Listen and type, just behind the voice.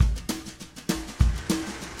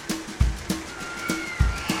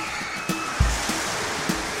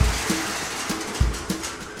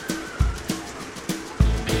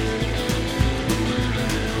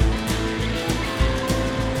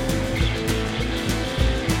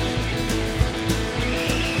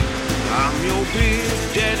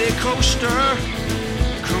big daddy coaster.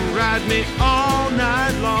 Come ride me all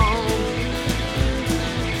night long.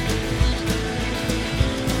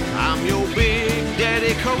 I'm your big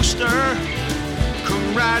daddy coaster.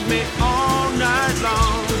 Come ride me all night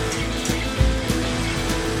long.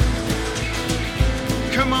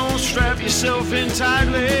 Come on, strap yourself in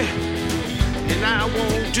tightly, and I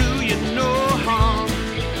won't do you no harm.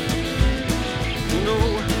 No.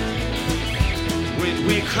 When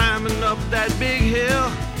we climbing up that big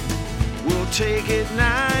hill, we'll take it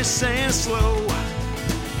nice and slow.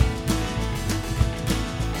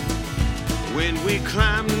 When we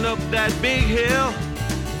climbing up that big hill,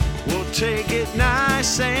 we'll take it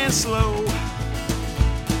nice and slow.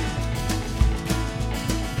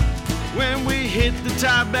 When we hit the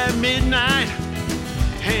top at midnight,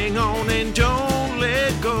 hang on and don't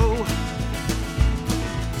let go.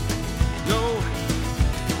 No,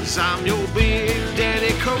 'cause I'm your big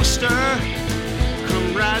daddy coaster.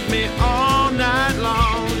 Come ride me all night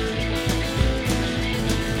long.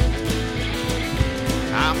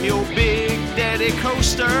 I'm your big daddy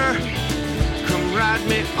coaster. Come ride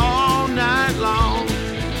me all night long.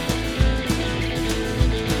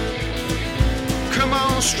 Come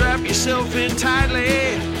on, strap yourself in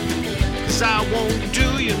tightly, 'cause I won't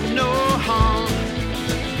do you no harm.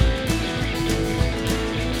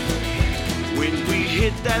 When we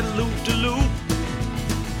hit that loop-de-loop,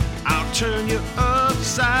 I'll turn you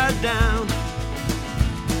upside down.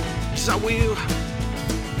 Yes, I will.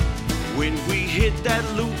 When we hit that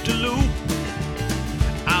loop-de-loop,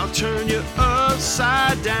 I'll turn you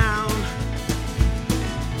upside down.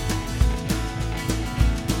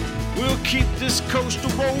 We'll keep this coaster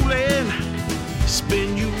rolling,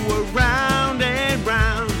 spin you around and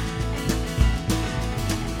round.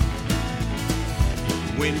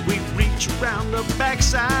 When we reach around the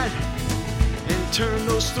backside and turn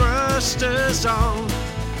those thrusters on.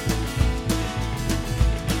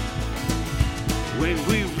 When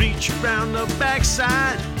we reach around the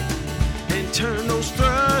backside and turn those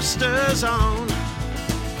thrusters on.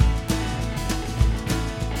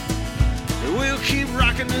 We'll keep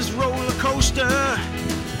rocking this roller coaster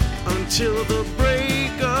until the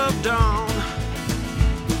break of dawn.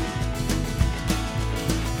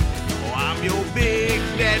 Oh, I'm your big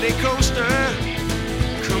daddy coaster.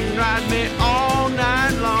 Come ride me all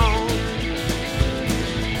night long.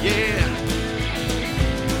 Yeah,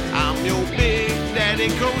 I'm your big daddy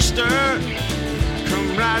coaster.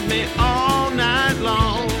 Come ride me all night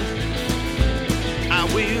long. I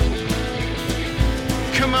will.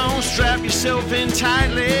 Come on, strap yourself in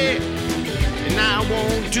tightly, and I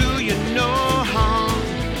won't do you no harm.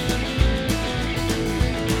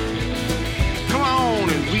 Come on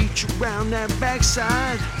and reach around that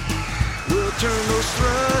backside. We'll turn those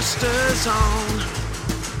thrusters on.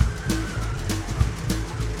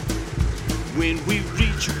 When we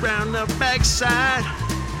reach around the backside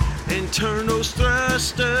and turn those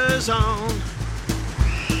thrusters on.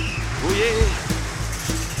 Oh yeah.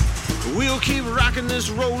 We'll keep rocking this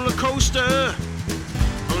roller coaster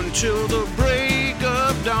until the break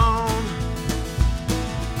of dawn.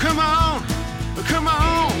 Come on, come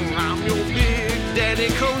on, I'm your big daddy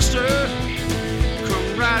coaster.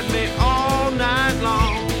 Come ride me all night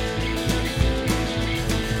long.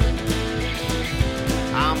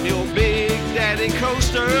 I'm your big daddy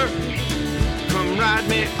coaster. Come ride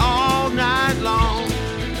me all night long.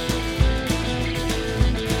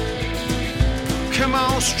 Come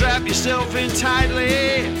on, strap yourself in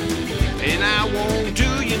tightly, and I won't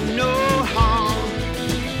do you no harm.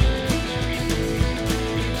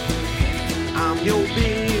 I'm your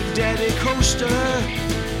big daddy coaster.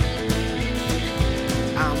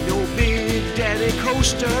 I'm your big daddy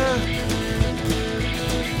coaster.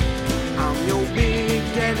 I'm your big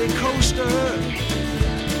daddy coaster.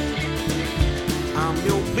 I'm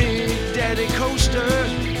your big daddy coaster.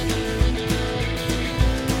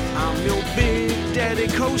 I'm your big daddy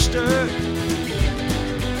coaster.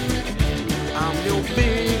 I'm your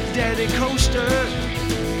big daddy coaster.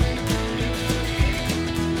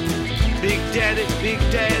 Big daddy, big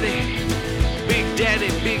daddy, big daddy,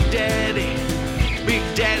 big daddy, big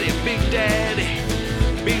daddy, big daddy,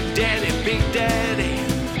 big daddy, big daddy,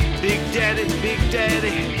 big daddy, big daddy,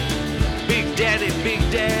 big daddy, big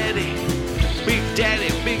daddy, big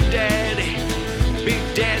daddy, big daddy, big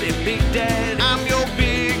daddy, big daddy. I'm your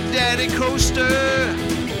big daddy coaster.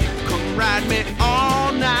 Come ride me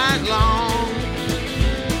all night long.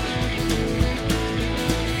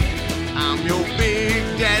 I'm your big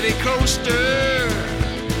daddy coaster.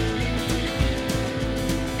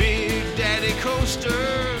 Big daddy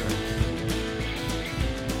coaster.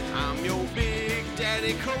 I'm your big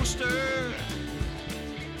daddy coaster.